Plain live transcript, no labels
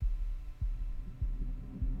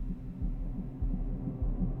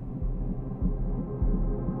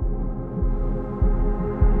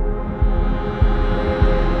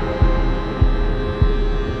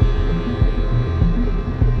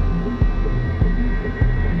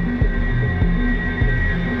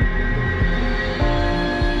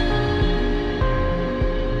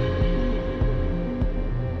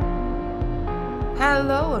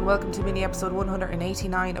welcome to mini episode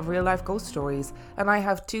 189 of Real Life Ghost Stories. And I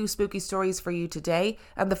have two spooky stories for you today.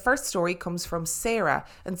 And the first story comes from Sarah.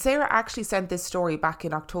 And Sarah actually sent this story back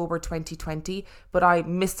in October 2020, but I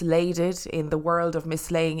mislaid it in the world of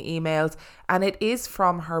mislaying emails. And it is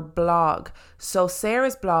from her blog. So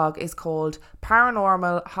Sarah's blog is called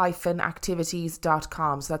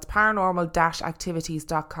paranormal-activities.com. So that's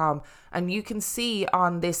paranormal-activities.com. And you can see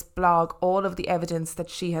on this blog all of the evidence that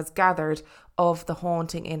she has gathered of the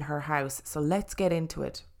haunting in her house. So let's get into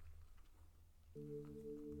it.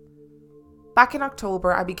 Back in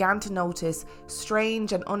October, I began to notice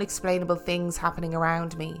strange and unexplainable things happening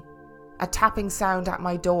around me. A tapping sound at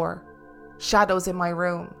my door, shadows in my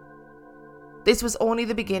room. This was only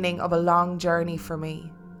the beginning of a long journey for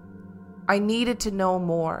me. I needed to know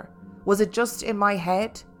more. Was it just in my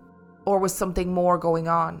head, or was something more going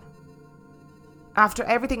on? After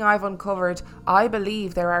everything I've uncovered, I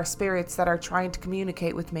believe there are spirits that are trying to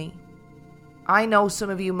communicate with me. I know some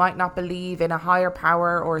of you might not believe in a higher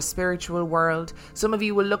power or a spiritual world. Some of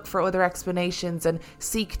you will look for other explanations and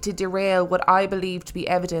seek to derail what I believe to be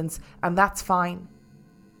evidence, and that's fine.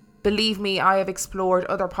 Believe me, I have explored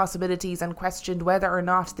other possibilities and questioned whether or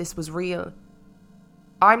not this was real.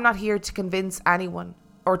 I'm not here to convince anyone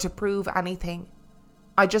or to prove anything.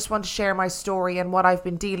 I just want to share my story and what I've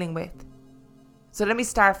been dealing with. So let me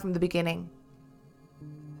start from the beginning.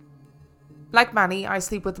 Like many, I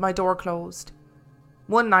sleep with my door closed.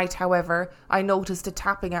 One night, however, I noticed a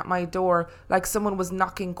tapping at my door like someone was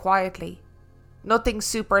knocking quietly. Nothing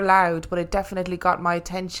super loud, but it definitely got my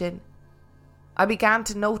attention. I began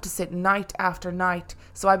to notice it night after night,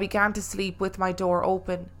 so I began to sleep with my door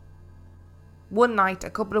open. One night, a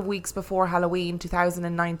couple of weeks before Halloween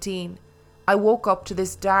 2019, I woke up to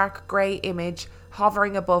this dark grey image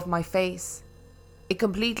hovering above my face. It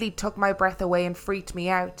completely took my breath away and freaked me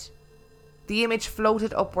out. The image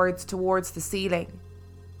floated upwards towards the ceiling.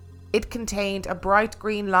 It contained a bright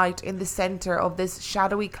green light in the centre of this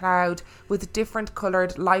shadowy cloud with different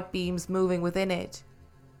coloured light beams moving within it.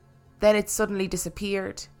 Then it suddenly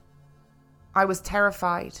disappeared. I was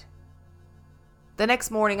terrified. The next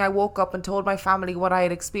morning I woke up and told my family what I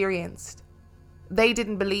had experienced. They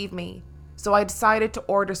didn't believe me, so I decided to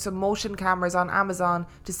order some motion cameras on Amazon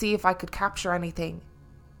to see if I could capture anything.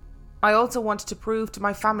 I also wanted to prove to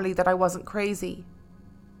my family that I wasn't crazy.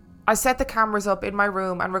 I set the cameras up in my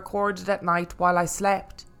room and recorded at night while I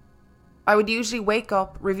slept. I would usually wake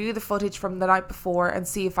up, review the footage from the night before and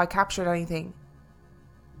see if I captured anything.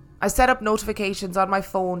 I set up notifications on my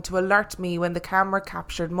phone to alert me when the camera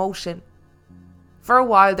captured motion. For a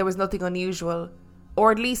while there was nothing unusual,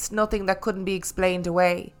 or at least nothing that couldn't be explained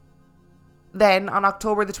away. Then, on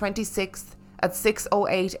October the 26th at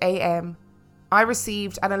 6:08 a.m, I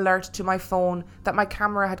received an alert to my phone that my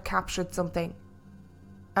camera had captured something.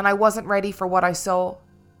 And I wasn't ready for what I saw.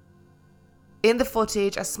 In the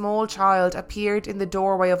footage, a small child appeared in the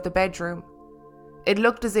doorway of the bedroom. It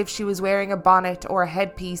looked as if she was wearing a bonnet or a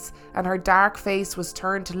headpiece, and her dark face was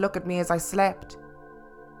turned to look at me as I slept.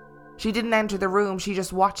 She didn't enter the room, she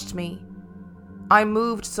just watched me. I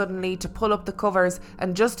moved suddenly to pull up the covers,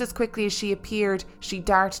 and just as quickly as she appeared, she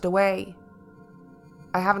darted away.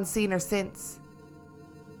 I haven't seen her since.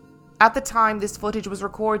 At the time this footage was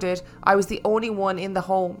recorded, I was the only one in the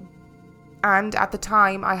home. And at the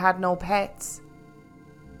time, I had no pets.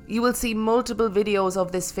 You will see multiple videos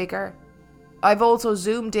of this figure. I've also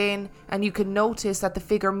zoomed in, and you can notice that the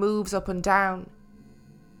figure moves up and down.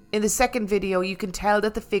 In the second video, you can tell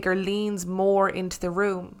that the figure leans more into the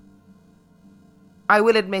room. I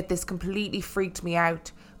will admit this completely freaked me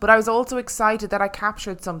out, but I was also excited that I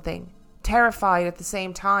captured something, terrified at the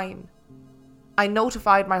same time. I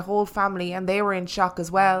notified my whole family and they were in shock as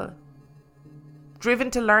well. Driven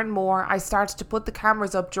to learn more, I started to put the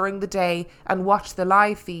cameras up during the day and watch the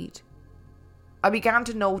live feed. I began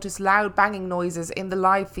to notice loud banging noises in the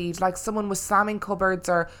live feed, like someone was slamming cupboards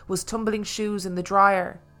or was tumbling shoes in the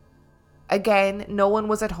dryer. Again, no one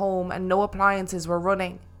was at home and no appliances were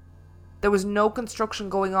running. There was no construction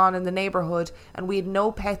going on in the neighbourhood, and we had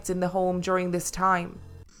no pets in the home during this time.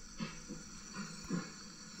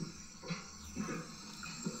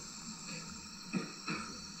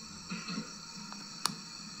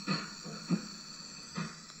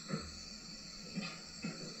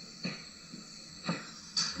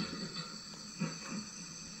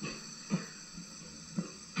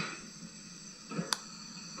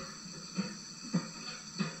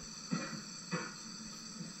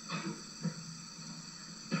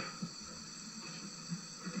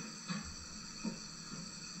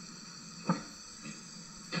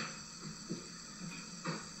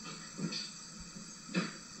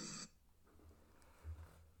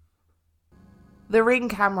 The Ring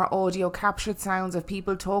camera audio captured sounds of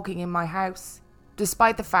people talking in my house,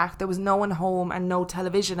 despite the fact there was no one home and no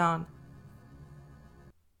television on.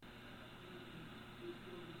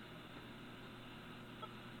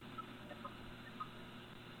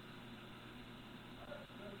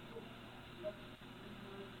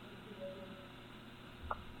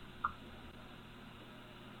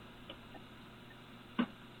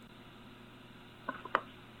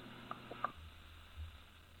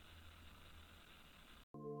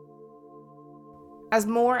 As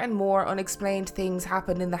more and more unexplained things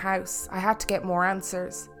happened in the house, I had to get more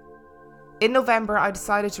answers. In November, I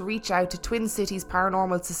decided to reach out to Twin Cities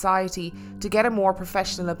Paranormal Society to get a more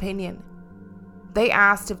professional opinion. They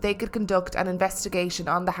asked if they could conduct an investigation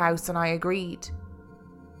on the house, and I agreed.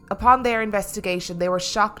 Upon their investigation, they were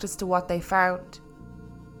shocked as to what they found.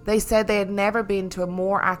 They said they had never been to a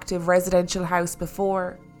more active residential house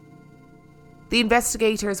before. The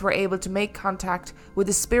investigators were able to make contact with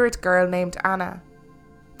a spirit girl named Anna.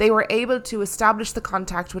 They were able to establish the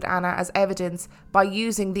contact with Anna as evidence by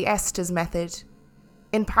using the Estes method.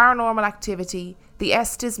 In paranormal activity, the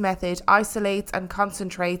Estes method isolates and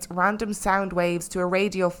concentrates random sound waves to a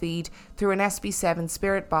radio feed through an SB7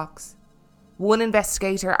 spirit box. One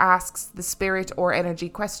investigator asks the spirit or energy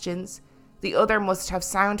questions. The other must have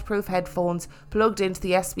soundproof headphones plugged into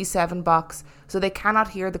the SB7 box so they cannot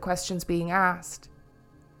hear the questions being asked.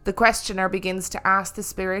 The questioner begins to ask the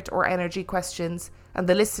spirit or energy questions, and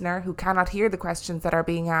the listener, who cannot hear the questions that are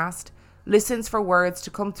being asked, listens for words to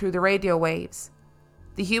come through the radio waves.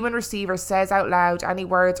 The human receiver says out loud any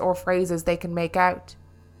words or phrases they can make out.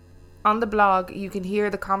 On the blog, you can hear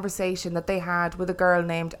the conversation that they had with a girl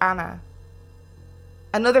named Anna.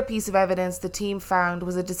 Another piece of evidence the team found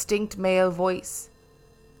was a distinct male voice.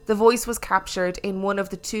 The voice was captured in one of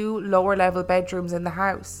the 2 lower-level bedrooms in the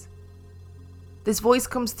house. This voice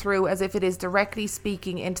comes through as if it is directly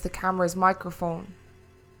speaking into the camera's microphone.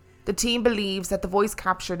 The team believes that the voice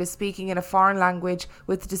captured is speaking in a foreign language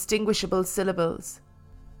with distinguishable syllables.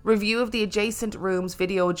 Review of the adjacent room's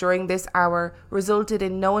video during this hour resulted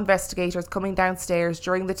in no investigators coming downstairs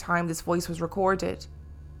during the time this voice was recorded.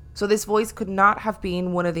 So this voice could not have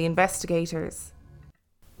been one of the investigators.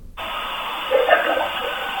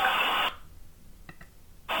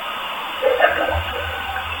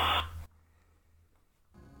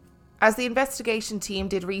 As the investigation team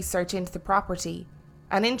did research into the property,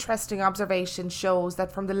 an interesting observation shows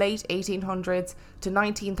that from the late 1800s to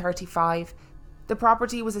 1935, the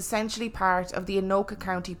property was essentially part of the Anoka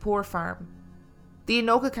County Poor Farm. The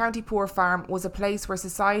Anoka County Poor Farm was a place where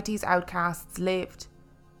society's outcasts lived: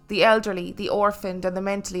 the elderly, the orphaned, and the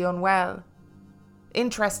mentally unwell.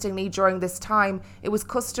 Interestingly, during this time, it was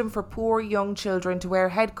custom for poor young children to wear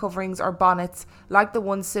head coverings or bonnets like the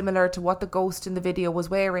one similar to what the ghost in the video was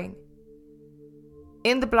wearing.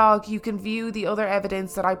 In the blog, you can view the other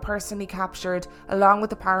evidence that I personally captured along with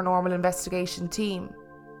the paranormal investigation team.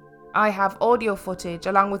 I have audio footage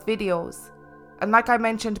along with videos, and like I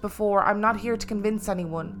mentioned before, I'm not here to convince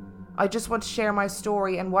anyone. I just want to share my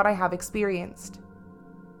story and what I have experienced.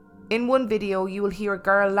 In one video, you will hear a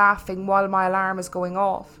girl laughing while my alarm is going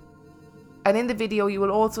off. And in the video, you will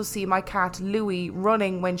also see my cat Louie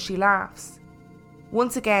running when she laughs.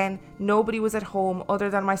 Once again, nobody was at home other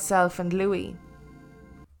than myself and Louie.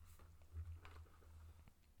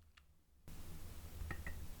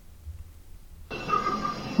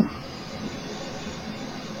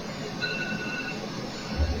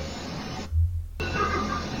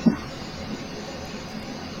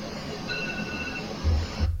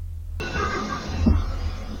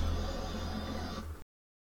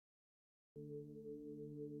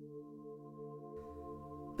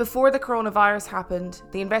 Before the coronavirus happened,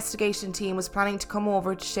 the investigation team was planning to come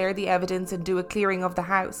over to share the evidence and do a clearing of the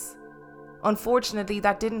house. Unfortunately,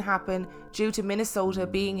 that didn't happen due to Minnesota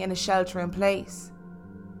being in a shelter in place.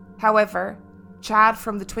 However, Chad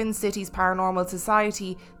from the Twin Cities Paranormal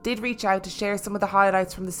Society did reach out to share some of the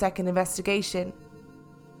highlights from the second investigation.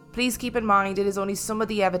 Please keep in mind it is only some of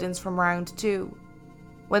the evidence from round 2.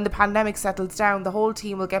 When the pandemic settles down, the whole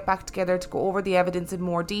team will get back together to go over the evidence in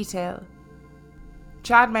more detail.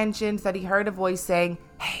 Chad mentioned that he heard a voice saying,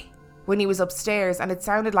 "Hey," when he was upstairs, and it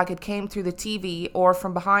sounded like it came through the TV or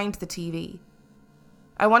from behind the TV.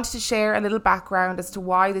 I wanted to share a little background as to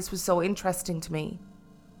why this was so interesting to me.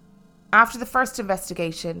 After the first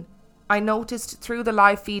investigation, I noticed through the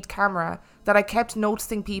live feed camera that I kept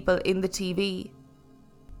noticing people in the TV.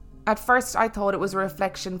 At first I thought it was a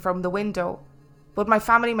reflection from the window, but my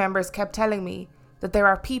family members kept telling me that there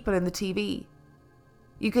are people in the TV.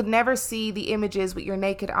 You could never see the images with your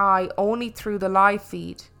naked eye, only through the live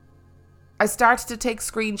feed. I started to take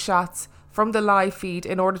screenshots, from the live feed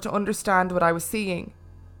in order to understand what I was seeing.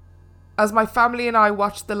 As my family and I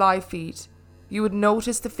watched the live feed, you would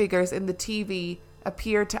notice the figures in the TV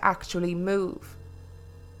appeared to actually move.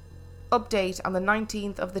 Update on the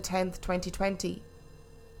 19th of the 10th, 2020.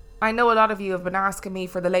 I know a lot of you have been asking me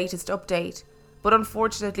for the latest update, but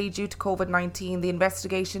unfortunately due to COVID-19, the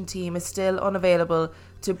investigation team is still unavailable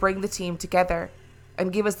to bring the team together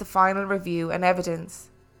and give us the final review and evidence.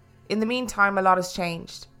 In the meantime, a lot has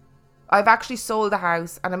changed. I've actually sold the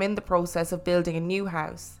house and I'm in the process of building a new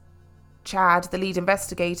house. Chad, the lead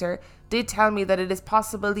investigator, did tell me that it is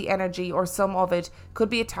possible the energy or some of it could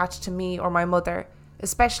be attached to me or my mother,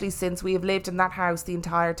 especially since we have lived in that house the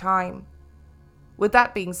entire time. With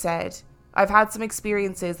that being said, I've had some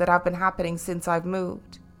experiences that have been happening since I've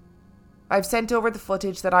moved. I've sent over the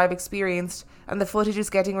footage that I've experienced and the footage is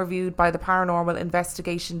getting reviewed by the paranormal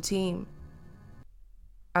investigation team.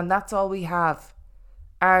 And that's all we have.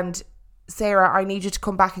 And Sarah, I need you to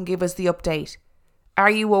come back and give us the update. Are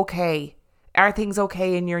you okay? Are things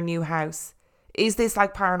okay in your new house? Is this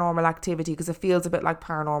like Paranormal Activity? Because it feels a bit like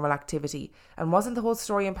Paranormal Activity. And wasn't the whole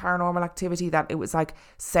story in Paranormal Activity that it was like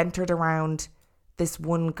centered around this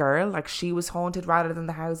one girl? Like she was haunted rather than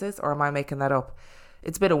the houses? Or am I making that up?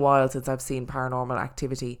 It's been a while since I've seen Paranormal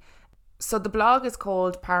Activity. So the blog is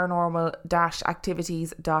called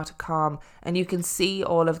paranormal-activities.com and you can see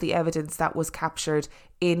all of the evidence that was captured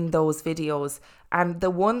in those videos. And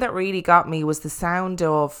the one that really got me was the sound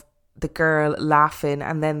of the girl laughing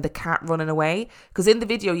and then the cat running away. Because in the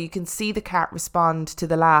video you can see the cat respond to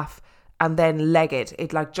the laugh and then leg it.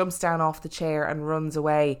 It like jumps down off the chair and runs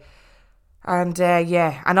away. And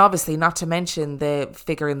and obviously not to mention the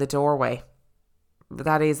figure in the doorway.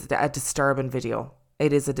 That is a disturbing video.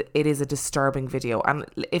 It is a disturbing video, and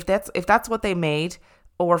if that's what they made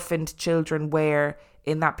orphaned children wear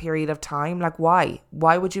in that period of time, like why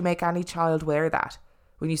would you make any child wear that?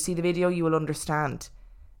 When you see the video, you will understand.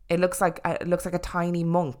 It looks like a tiny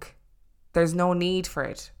monk. There's no need for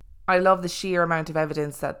it. I love the sheer amount of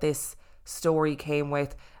evidence that this story came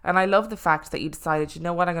with, and I love the fact that you decided, you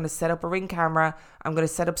know what, I'm going to set up a Ring camera, I'm going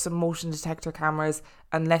to set up some motion detector cameras,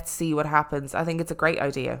 and let's see what happens. I think it's a great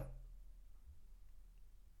idea.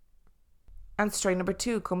 And story number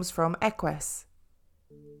 2 comes from Equus.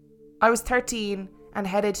 I was 13 and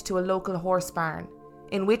headed to a local horse barn,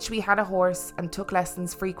 in which we had a horse and took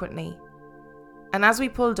lessons frequently. And as we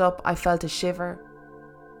pulled up, I felt a shiver.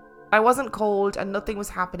 I wasn't cold and nothing was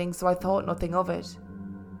happening, so I thought nothing of it.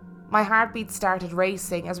 My heartbeat started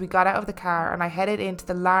racing as we got out of the car and I headed into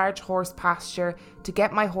the large horse pasture to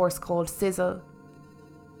get my horse called Sizzle.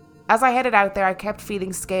 As I headed out there, I kept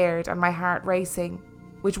feeling scared and my heart racing,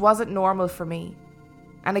 which wasn't normal for me,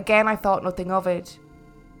 and again I thought nothing of it.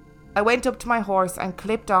 I went up to my horse and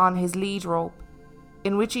clipped on his lead rope,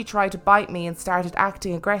 in which he tried to bite me and started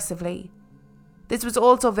acting aggressively. This was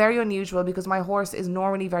also very unusual because my horse is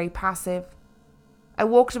normally very passive. I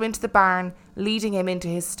walked him into the barn, leading him into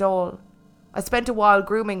his stall. I spent a while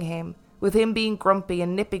grooming him, with him being grumpy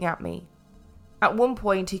and nipping at me. At one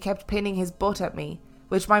point he kept pinning his butt at me,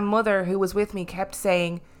 which my mother, who was with me, kept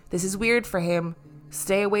saying, "This is weird for him.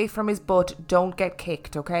 Stay away from his butt, don't get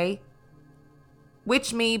kicked, okay?"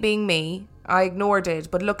 Which, me being me, I ignored it,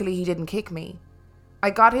 but luckily he didn't kick me. I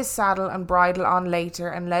got his saddle and bridle on later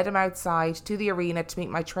and led him outside to the arena to meet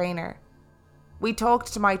my trainer. We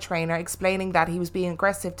talked to my trainer, explaining that he was being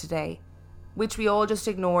aggressive today, which we all just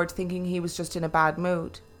ignored, thinking he was just in a bad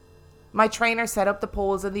mood. My trainer set up the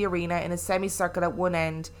poles in the arena in a semicircle at one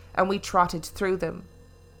end and we trotted through them.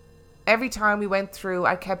 Every time we went through,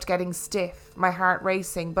 I kept getting stiff, my heart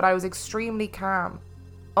racing, but I was extremely calm.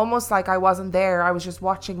 Almost like I wasn't there, I was just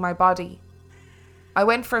watching my body. I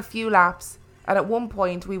went for a few laps, and at one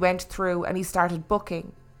point we went through and he started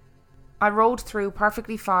bucking. I rode through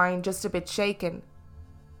perfectly fine, just a bit shaken.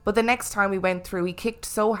 But the next time we went through, he kicked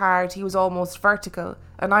so hard he was almost vertical,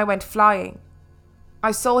 and I went flying.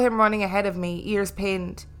 I saw him running ahead of me, ears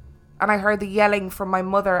pinned, and I heard the yelling from my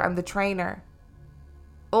mother and the trainer.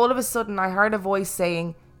 All of a sudden I heard a voice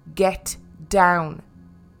saying, "Get down."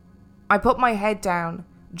 I put my head down,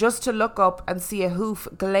 just to look up and see a hoof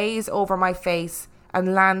glaze over my face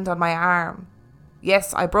and land on my arm.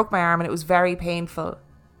 Yes, I broke my arm and it was very painful.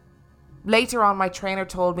 Later on, my trainer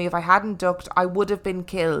told me if I hadn't ducked, I would have been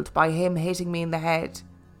killed by him hitting me in the head.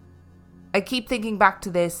 I keep thinking back to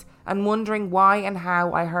this and wondering why and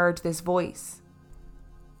how I heard this voice.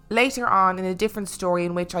 Later on, in a different story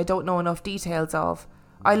in which I don't know enough details of,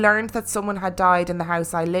 I learned that someone had died in the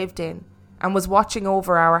house I lived in and was watching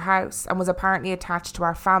over our house and was apparently attached to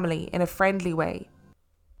our family in a friendly way.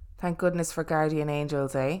 Thank goodness for guardian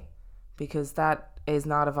angels, eh? Because that is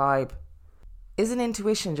not a vibe. Isn't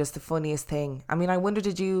intuition just the funniest thing? I mean, I wonder,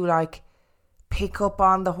 did you like pick up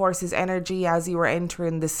on the horse's energy as you were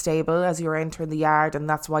entering the stable, as you were entering the yard, and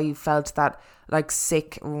that's why you felt that like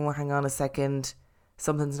sick, oh, hang on a second,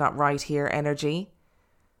 something's not right here energy?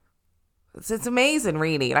 It's amazing,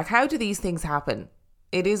 really. Like, how do these things happen?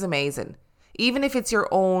 It is amazing. Even if it's your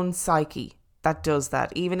own psyche that does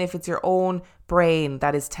that, even if it's your own brain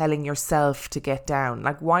that is telling yourself to get down,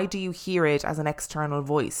 like, why do you hear it as an external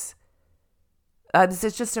voice? This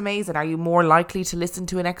is just amazing. Are you more likely to listen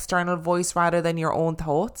to an external voice rather than your own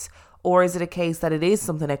thoughts? Or is it a case that it is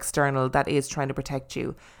something external that is trying to protect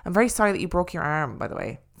you? I'm very sorry that you broke your arm, by the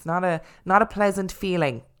way. It's not a pleasant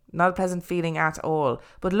feeling. Not a pleasant feeling at all.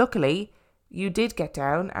 But luckily, you did get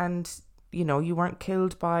down and, you know, you weren't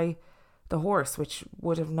killed by the horse, which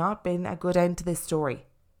would have not been a good end to this story.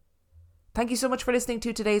 Thank you so much for listening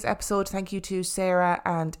to today's episode. Thank you to Sarah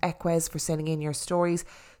and Equez for sending in your stories.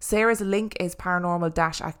 Sarah's link is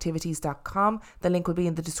paranormal-activities.com. The link will be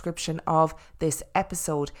in the description of this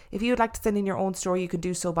episode. If you would like to send in your own story, you can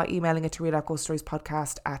do so by emailing it to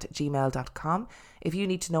reallifeghoststoriespodcast@gmail.com. If you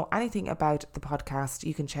need to know anything about the podcast,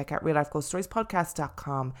 you can check out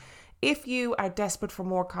reallifeghoststoriespodcast.com. If you are desperate for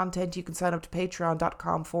more content, you can sign up to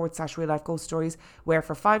patreon.com/reallifeghoststories, where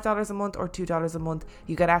for $5 a month or $2 a month,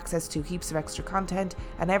 you get access to heaps of extra content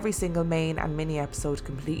and every single main and mini episode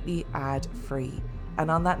completely ad-free. And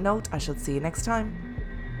on that note, I shall see you next time.